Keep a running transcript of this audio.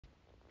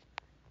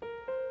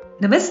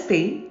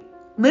Namaste,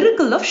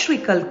 Miracle of Sri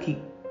Kalki.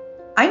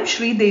 I'm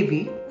Sri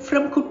Devi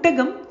from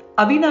Kuttagam,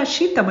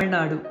 Avinashi, Tamil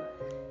Nadu.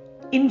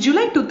 In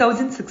July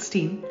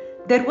 2016,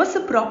 there was a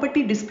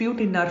property dispute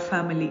in our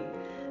family.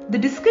 The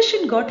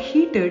discussion got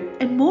heated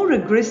and more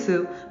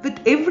aggressive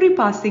with every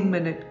passing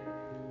minute.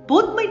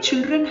 Both my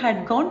children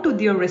had gone to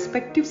their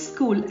respective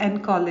school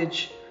and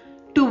college.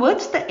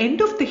 Towards the end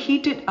of the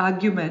heated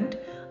argument,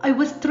 I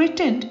was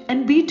threatened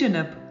and beaten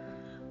up.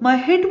 My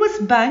head was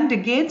banged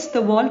against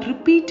the wall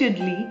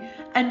repeatedly,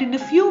 and in a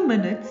few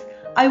minutes,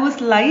 I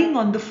was lying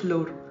on the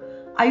floor.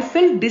 I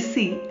felt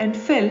dizzy and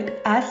felt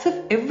as if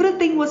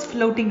everything was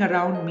floating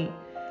around me.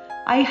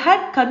 I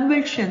had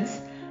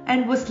convulsions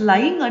and was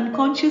lying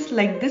unconscious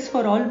like this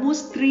for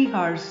almost 3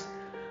 hours.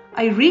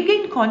 I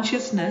regained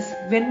consciousness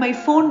when my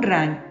phone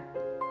rang.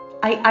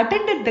 I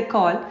attended the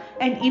call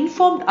and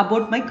informed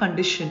about my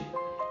condition.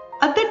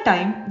 At the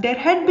time,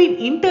 there had been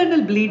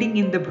internal bleeding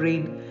in the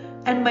brain,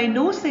 and my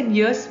nose and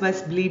ears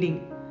was bleeding.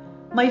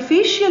 My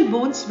facial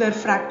bones were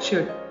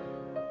fractured.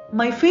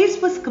 My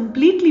face was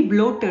completely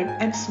bloated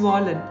and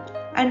swollen,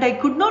 and I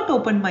could not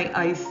open my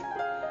eyes.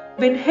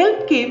 When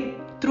help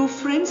came through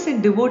friends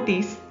and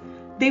devotees,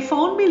 they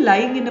found me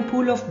lying in a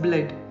pool of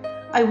blood.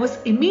 I was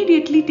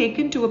immediately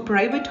taken to a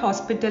private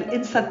hospital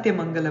in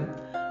Satyamangalam.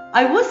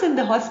 I was in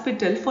the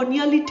hospital for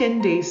nearly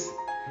 10 days.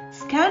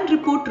 Scan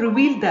report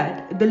revealed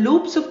that the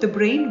lobes of the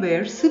brain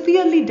were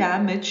severely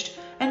damaged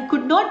and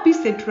could not be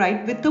set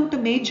right without a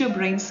major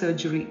brain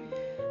surgery.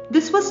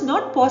 This was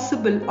not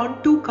possible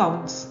on 2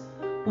 counts.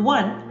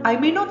 1, I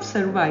may not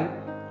survive.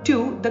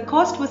 2, the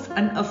cost was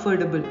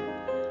unaffordable.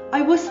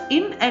 I was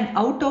in and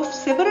out of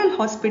several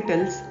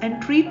hospitals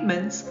and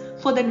treatments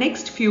for the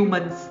next few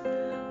months,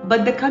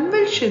 but the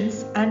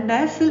convulsions and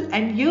nasal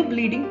and ear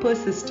bleeding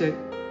persisted.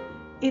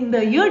 In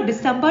the year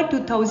December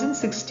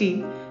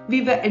 2016,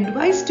 we were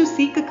advised to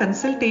seek a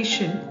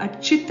consultation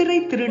at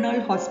Chittirai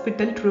Tirunal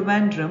Hospital,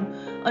 Trivandrum,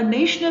 a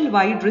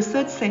national-wide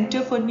research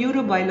center for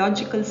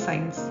neurobiological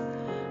science.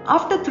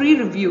 After 3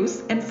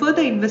 reviews and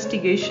further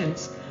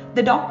investigations,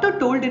 the doctor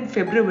told in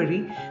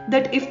February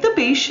that if the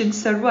patient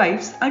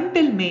survives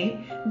until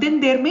May, then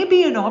there may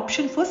be an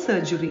option for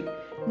surgery.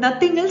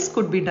 Nothing else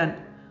could be done.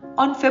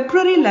 On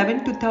February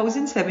 11,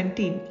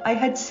 2017, I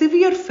had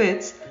severe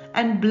fits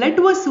and blood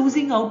was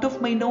oozing out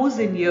of my nose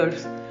and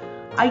ears.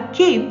 I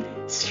came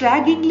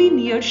stragglingly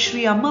near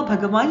Sri Amma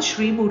Bhagavan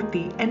Sri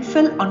Murti and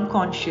fell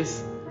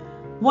unconscious.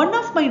 One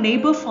of my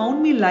neighbors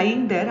found me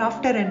lying there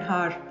after an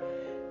hour.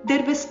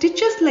 There were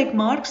stitches like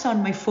marks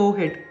on my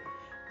forehead.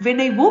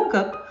 When I woke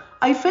up,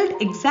 I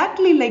felt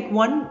exactly like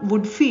one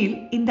would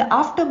feel in the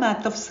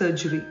aftermath of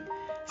surgery.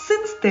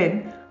 Since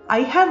then,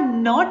 I have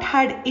not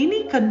had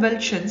any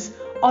convulsions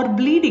or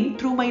bleeding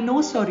through my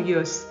nose or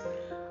ears.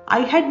 I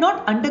had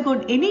not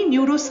undergone any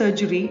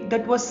neurosurgery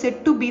that was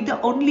said to be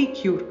the only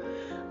cure.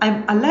 I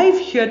am alive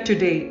here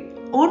today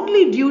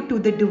only due to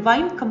the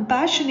divine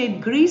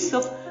compassionate grace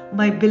of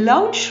my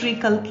beloved Sri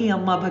Kalki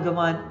Amma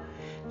Bhagavan.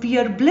 We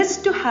are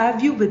blessed to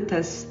have you with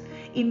us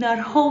in our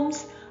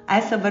homes,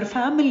 as our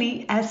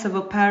family, as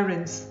our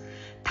parents.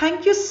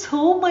 Thank you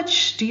so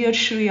much, dear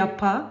Sri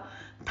Appa.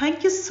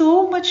 Thank you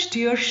so much,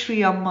 dear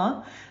Sri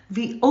Amma.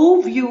 We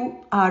owe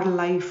you our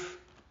life.